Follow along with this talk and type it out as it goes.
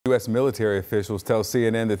U.S. military officials tell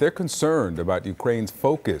CNN that they're concerned about Ukraine's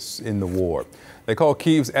focus in the war. They call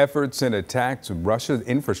Kyiv's efforts and attacks on Russia's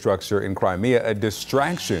infrastructure in Crimea a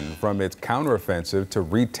distraction from its counteroffensive to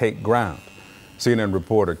retake ground. CNN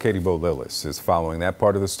reporter Katie Bo-Lillis is following that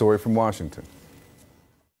part of the story from Washington.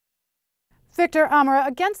 Victor Amara,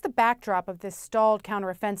 against the backdrop of this stalled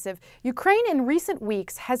counteroffensive, Ukraine in recent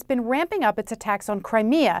weeks has been ramping up its attacks on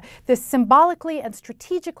Crimea, this symbolically and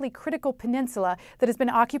strategically critical peninsula that has been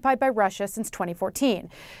occupied by Russia since 2014.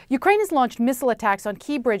 Ukraine has launched missile attacks on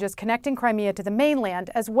key bridges connecting Crimea to the mainland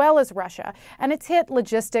as well as Russia, and it's hit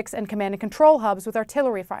logistics and command and control hubs with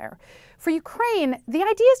artillery fire. For Ukraine, the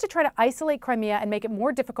idea is to try to isolate Crimea and make it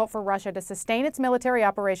more difficult for Russia to sustain its military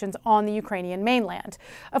operations on the Ukrainian mainland.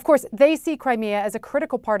 Of course, they see Crimea as a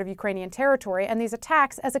critical part of Ukrainian territory and these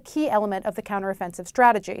attacks as a key element of the counteroffensive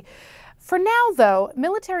strategy. For now, though,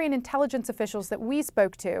 military and intelligence officials that we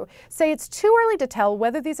spoke to say it's too early to tell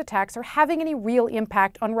whether these attacks are having any real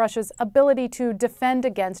impact on Russia's ability to defend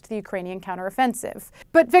against the Ukrainian counteroffensive.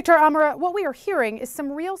 But Victor Amara, what we are hearing is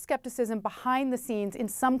some real skepticism behind the scenes in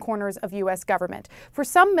some corners of U.S. government. For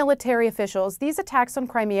some military officials, these attacks on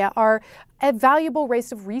Crimea are a valuable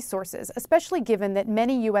waste of resources, especially given that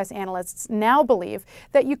many U.S. analysts now believe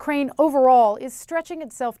that Ukraine overall is stretching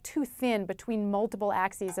itself too thin between multiple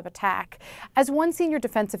axes of attack. As one senior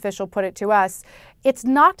defense official put it to us, it's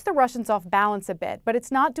knocked the Russians off balance a bit, but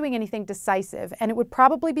it's not doing anything decisive, and it would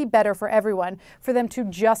probably be better for everyone for them to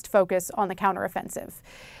just focus on the counteroffensive.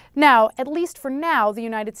 Now, at least for now, the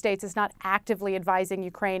United States is not actively advising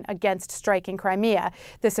Ukraine against striking Crimea,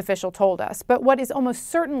 this official told us. But what is almost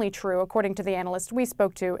certainly true, according to the analyst we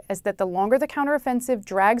spoke to, is that the longer the counteroffensive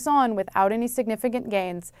drags on without any significant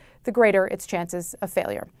gains, the greater its chances of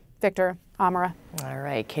failure. Victor, Amara. All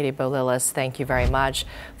right, Katie Bo-Lillis, thank you very much.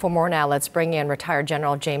 For more now, let's bring in retired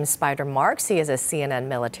General James Spider Marks. He is a CNN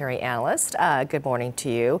military analyst. Good morning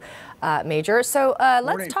to you, Major. So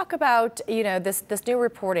let's talk about, this new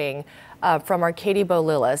reporting from our Katie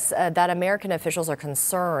Bo-Lillis that American officials are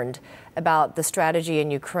concerned about the strategy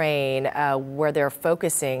in Ukraine where they're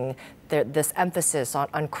focusing this emphasis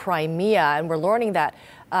on Crimea. And we're learning that,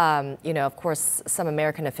 of course, some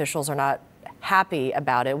American officials are not happy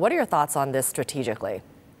about it. What are your thoughts on this strategically?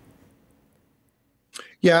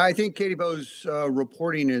 Yeah, I think Katie Bo's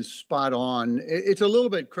reporting is spot on. It's a little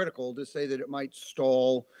bit critical to say that it might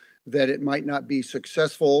stall, that it might not be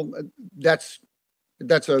successful. That's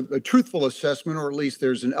a truthful assessment, or at least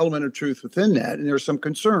there's an element of truth within that, and there's some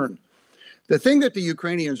concern. The thing that the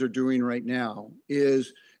Ukrainians are doing right now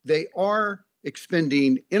is they are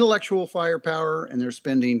expending intellectual firepower and they're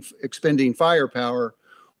expending firepower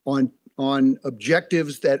on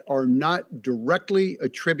objectives that are not directly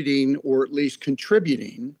attributing or at least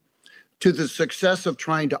contributing to the success of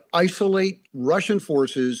trying to isolate Russian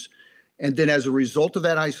forces. And then as a result of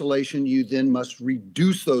that isolation, you then must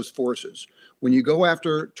reduce those forces. When you go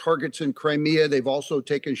after targets in Crimea, they've also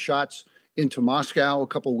taken shots into Moscow a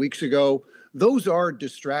couple weeks ago. Those are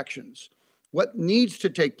distractions. What needs to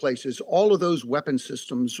take place is all of those weapon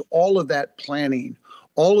systems, all of that planning,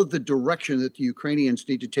 all of the direction that the Ukrainians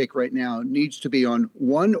need to take right now needs to be on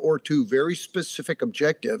one or two very specific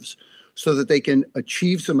objectives so that they can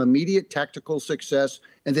achieve some immediate tactical success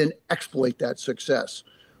and then exploit that success.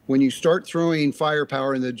 When you start throwing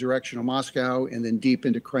firepower in the direction of Moscow and then deep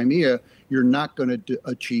into Crimea, you're not going to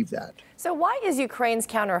achieve that. So why is Ukraine's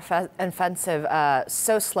counteroffensive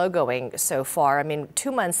so slow going so far? I mean,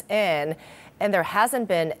 2 months in, and there hasn't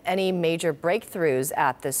been any major breakthroughs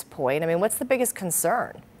at this point. I mean, what's the biggest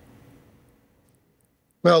concern?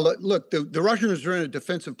 Well, look, the Russians are in a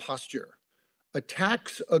defensive posture.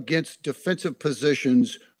 Attacks against defensive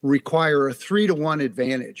positions require a 3-to-1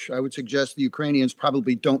 advantage. I would suggest the Ukrainians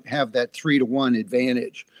probably don't have that 3-to-1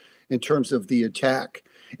 advantage in terms of the attack.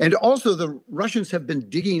 And also, the Russians have been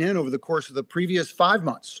digging in over the course of the previous 5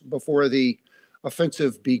 months before the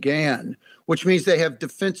offensive began, which means they have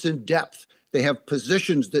defense in depth. They have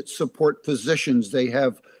positions that support positions. They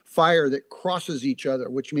have fire that crosses each other,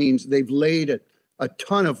 which means they've laid a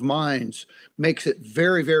ton of mines, makes it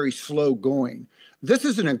very, very slow going. This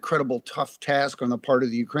is an incredible tough task on the part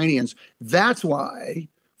of the Ukrainians. That's why,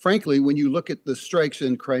 frankly, when you look at the strikes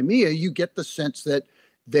in Crimea, you get the sense that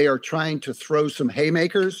they are trying to throw some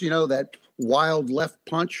haymakers, that wild left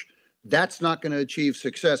punch. That's not going to achieve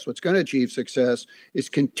success. What's going to achieve success is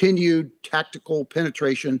continued tactical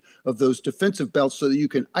penetration of those defensive belts so that you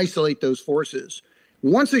can isolate those forces.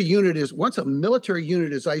 Once a military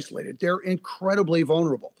unit is isolated, they're incredibly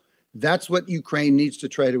vulnerable. That's what Ukraine needs to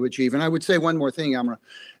try to achieve. And I would say one more thing, Amra,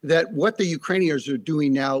 that what the Ukrainians are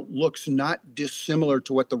doing now looks not dissimilar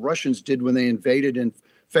to what the Russians did when they invaded in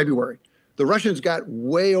February. The Russians got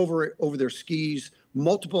way over their skis,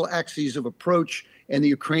 multiple axes of approach, and the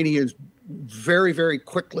Ukrainians very, very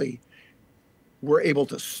quickly were able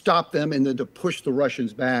to stop them and then to push the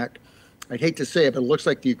Russians back. I'd hate to say it, but it looks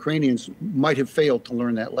like the Ukrainians might have failed to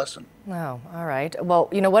learn that lesson. Oh, all right. Well,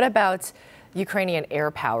 what about Ukrainian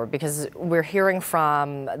air power? Because we're hearing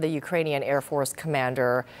from the Ukrainian Air Force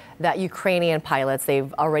commander that Ukrainian pilots,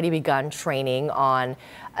 they've already begun training on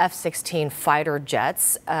F-16 fighter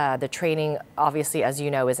jets. The training, obviously, as you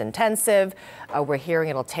know, is intensive. We're hearing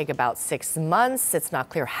it'll take about 6 months. It's not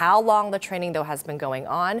clear how long the training, though, has been going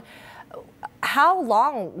on. How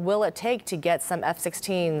long will it take to get some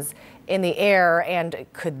F-16s in the air, and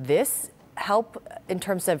could this help in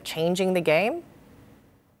terms of changing the game?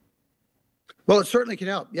 Well, it certainly can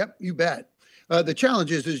help. Yep, you bet. The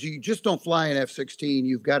challenge is you just don't fly an F-16.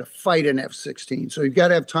 You've got to fight an F-16. So you've got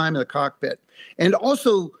to have time in the cockpit. And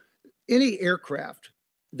also, any aircraft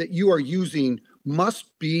that you are using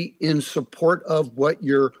must be in support of what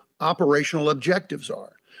your operational objectives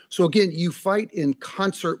are. So again, you fight in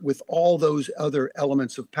concert with all those other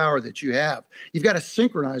elements of power that you have. You've got to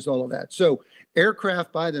synchronize all of that. So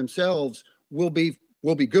aircraft by themselves will be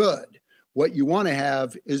good. What you want to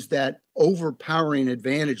have is that overpowering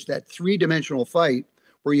advantage, that three-dimensional fight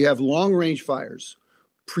where you have long-range fires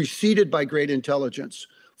preceded by great intelligence,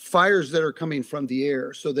 fires that are coming from the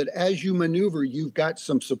air, so that as you maneuver, you've got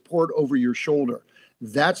some support over your shoulder.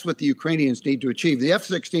 That's what the Ukrainians need to achieve. The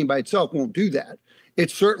F-16 by itself won't do that.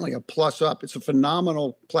 It's certainly a plus up. It's a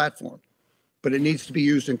phenomenal platform, but it needs to be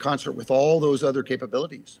used in concert with all those other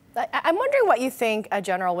capabilities. I'm wondering what you think,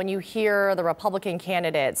 General, when you hear the Republican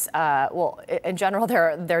candidates. Well, in general,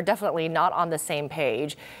 they're definitely not on the same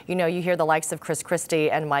page. You hear the likes of Chris Christie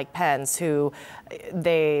and Mike Pence, who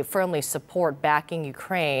they firmly support backing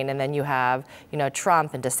Ukraine, and then you have,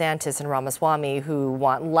 Trump and DeSantis and Ramaswamy, who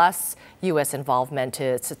want less U.S. involvement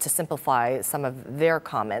to simplify some of their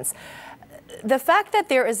comments. The fact that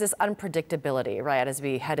there is this unpredictability, right, as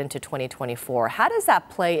we head into 2024, how does that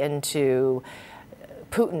play into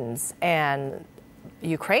Putin's and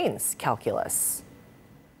Ukraine's calculus?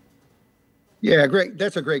 Yeah, great.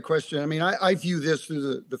 That's a great question. I mean, I view this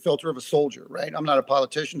through the filter of a soldier, right? I'm not a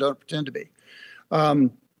politician, don't pretend to be.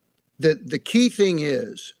 The key thing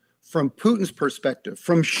is, from Putin's perspective,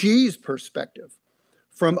 from Xi's perspective,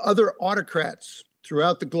 from other autocrats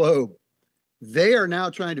throughout the globe, they are now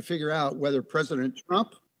trying to figure out whether President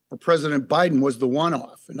Trump or President Biden was the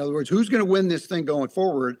one-off. In other words, who's going to win this thing going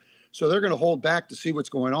forward? So they're going to hold back to see what's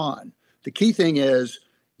going on. The key thing is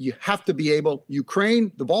you have to be able,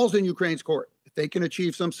 Ukraine, the ball's in Ukraine's court. If they can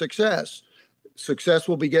achieve some success, success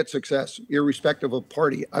will beget success, irrespective of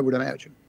party, I would imagine.